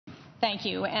Thank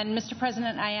you. And, Mr.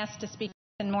 President, I ask to speak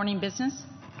in morning business.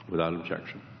 Without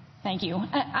objection. Thank you.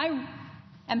 I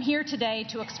am here today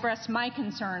to express my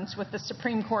concerns with the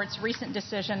Supreme Court's recent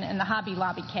decision in the Hobby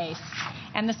Lobby case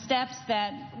and the steps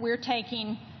that we're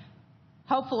taking,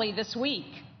 hopefully this week,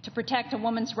 to protect a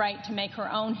woman's right to make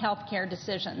her own health care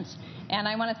decisions. And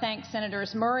I want to thank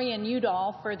Senators Murray and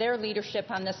Udall for their leadership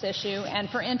on this issue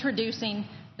and for introducing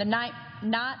the Not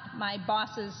My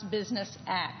Boss's Business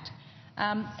Act.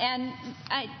 And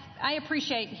I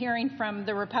appreciate hearing from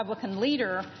the Republican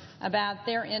leader about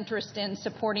their interest in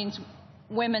supporting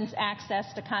women's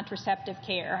access to contraceptive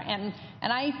care. And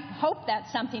I hope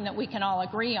that's something that we can all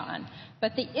agree on.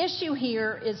 But the issue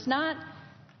here is not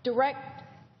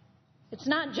it's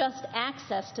not just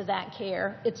access to that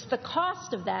care, it's the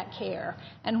cost of that care.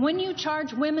 And when you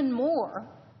charge women more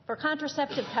for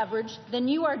contraceptive coverage, then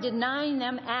you are denying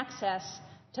them access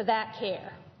to that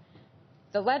care.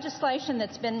 The legislation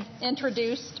that's been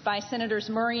introduced by Senators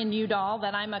Murray and Udall,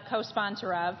 that I'm a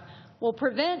co-sponsor of, will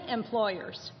prevent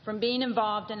employers from being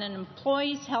involved in an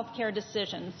employee's health care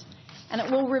decisions, and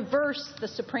it will reverse the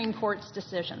Supreme Court's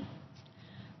decision.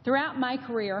 Throughout my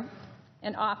career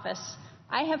in office,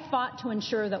 I have fought to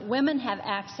ensure that women have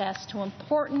access to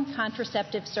important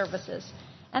contraceptive services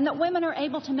and that women are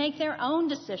able to make their own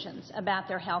decisions about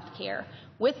their health care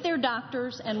with their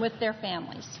doctors and with their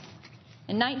families.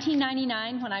 In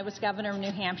 1999, when I was governor of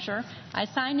New Hampshire, I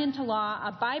signed into law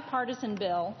a bipartisan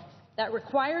bill that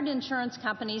required insurance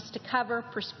companies to cover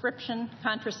prescription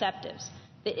contraceptives,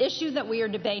 the issue that we are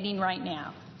debating right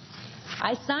now.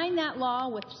 I signed that law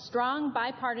with strong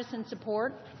bipartisan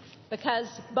support because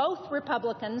both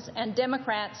Republicans and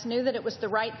Democrats knew that it was the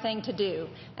right thing to do.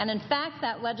 And in fact,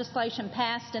 that legislation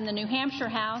passed in the New Hampshire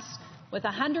House with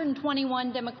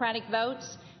 121 Democratic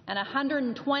votes and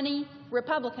 120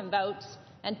 Republican votes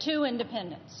and 2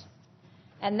 independents.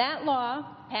 And that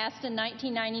law, passed in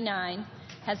 1999,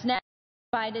 has now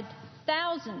provided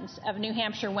thousands of New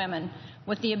Hampshire women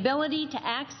with the ability to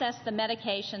access the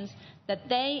medications that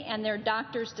they and their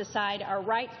doctors decide are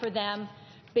right for them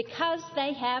because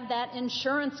they have that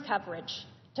insurance coverage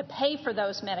to pay for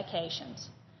those medications.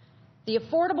 The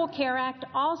Affordable Care Act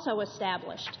also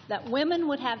established that women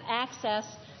would have access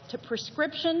to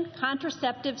prescription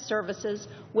contraceptive services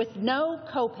with no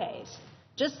copays,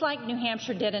 just like New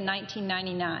Hampshire did in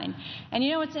 1999. And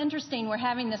you know, it's interesting, we're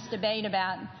having this debate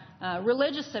about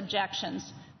religious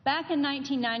objections. Back in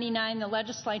 1999, the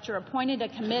legislature appointed a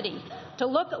committee to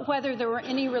look at whether there were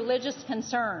any religious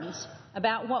concerns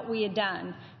about what we had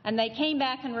done, and they came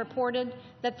back and reported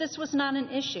that this was not an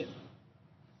issue.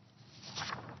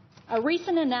 A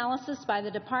recent analysis by the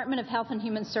Department of Health and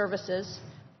Human Services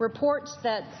reports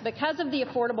that because of the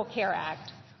Affordable Care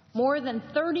Act, more than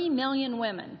 30 million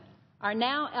women are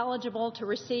now eligible to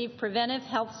receive preventive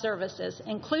health services,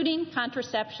 including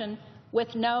contraception,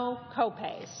 with no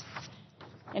copays.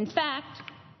 In fact,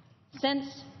 since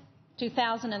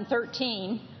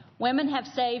 2013, women have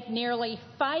saved nearly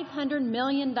 $500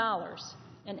 million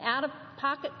in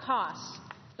out-of-pocket costs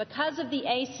because of the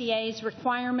ACA's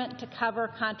requirement to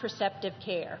cover contraceptive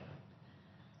care.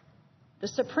 The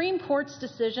Supreme Court's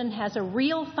decision has a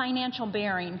real financial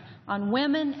bearing on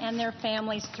women and their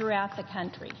families throughout the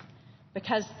country,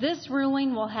 because this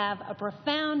ruling will have a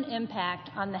profound impact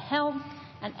on the health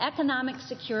and economic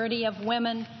security of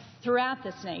women throughout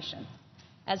this nation.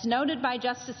 As noted by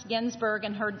Justice Ginsburg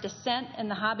in her dissent in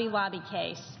the Hobby Lobby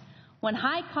case, when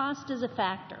high cost is a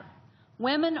factor,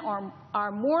 women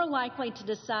are more likely to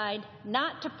decide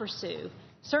not to pursue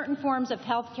certain forms of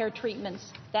health care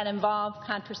treatments that involve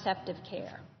contraceptive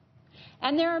care.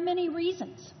 And there are many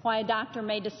reasons why a doctor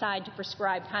may decide to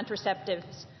prescribe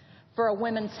contraceptives for a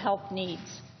woman's health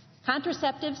needs.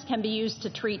 Contraceptives can be used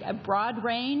to treat a broad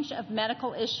range of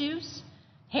medical issues: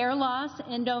 hair loss,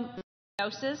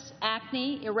 endometriosis,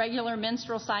 acne, irregular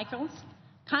menstrual cycles.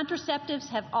 Contraceptives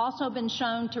have also been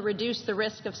shown to reduce the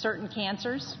risk of certain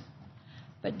cancers.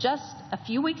 But just a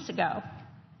few weeks ago,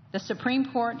 the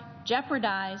Supreme Court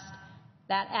jeopardized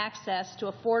that access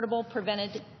to affordable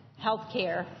preventive health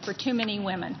care for too many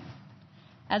women.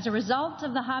 As a result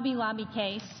of the Hobby Lobby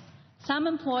case, some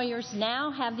employers now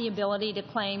have the ability to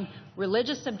claim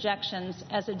religious objections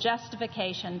as a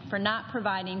justification for not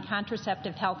providing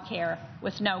contraceptive health care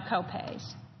with no copays.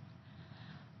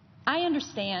 I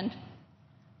understand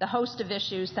the host of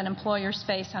issues that employers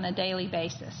face on a daily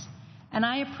basis, and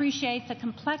I appreciate the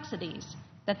complexities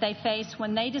that they face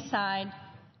when they decide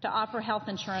to offer health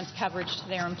insurance coverage to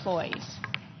their employees.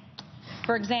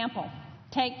 For example,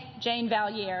 take Jane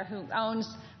Valier, who owns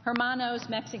Hermano's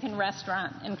Mexican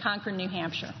restaurant in Concord, New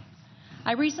Hampshire.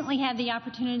 I recently had the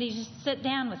opportunity to sit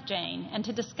down with Jane and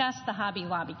to discuss the Hobby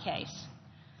Lobby case.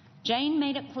 Jane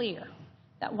made it clear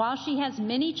that while she has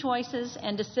many choices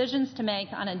and decisions to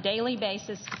make on a daily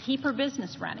basis to keep her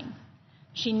business running,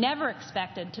 she never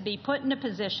expected to be put in a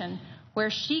position where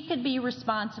she could be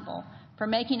responsible for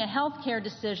making a health care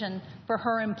decision for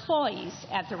her employees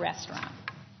at the restaurant.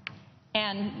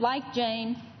 And like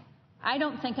Jane, I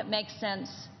don't think it makes sense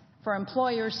for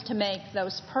employers to make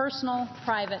those personal,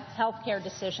 private health care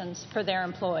decisions for their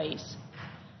employees.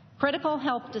 Critical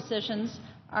health decisions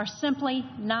are simply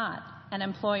not an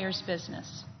employer's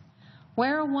business.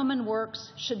 Where a woman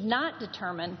works should not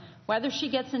determine whether she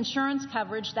gets insurance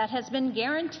coverage that has been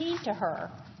guaranteed to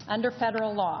her under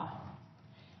federal law.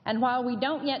 And while we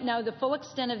don't yet know the full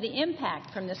extent of the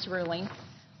impact from this ruling,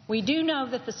 we do know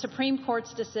that the Supreme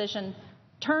Court's decision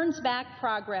turns back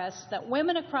progress that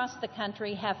women across the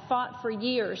country have fought for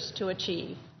years to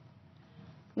achieve.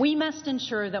 We must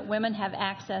ensure that women have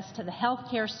access to the health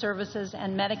care services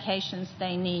and medications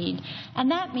they need,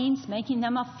 and that means making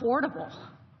them affordable,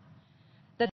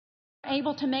 that they are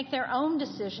able to make their own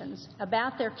decisions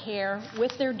about their care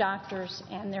with their doctors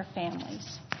and their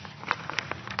families.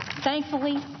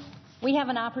 Thankfully, we have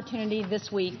an opportunity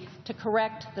this week to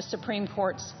correct the Supreme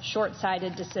Court's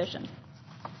short-sighted decision.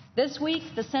 This week,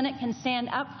 the Senate can stand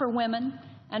up for women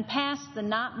and pass the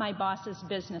Not My Boss's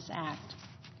Business Act.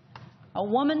 A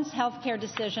woman's health care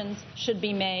decisions should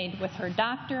be made with her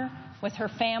doctor, with her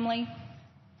family,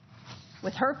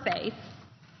 with her faith,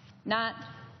 not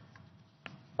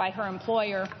by her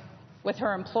employer, with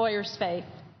her employer's faith.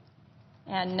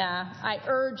 And I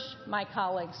urge my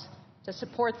colleagues to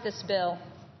support this bill,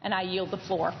 and I yield the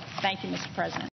floor. Thank you, Mr. President.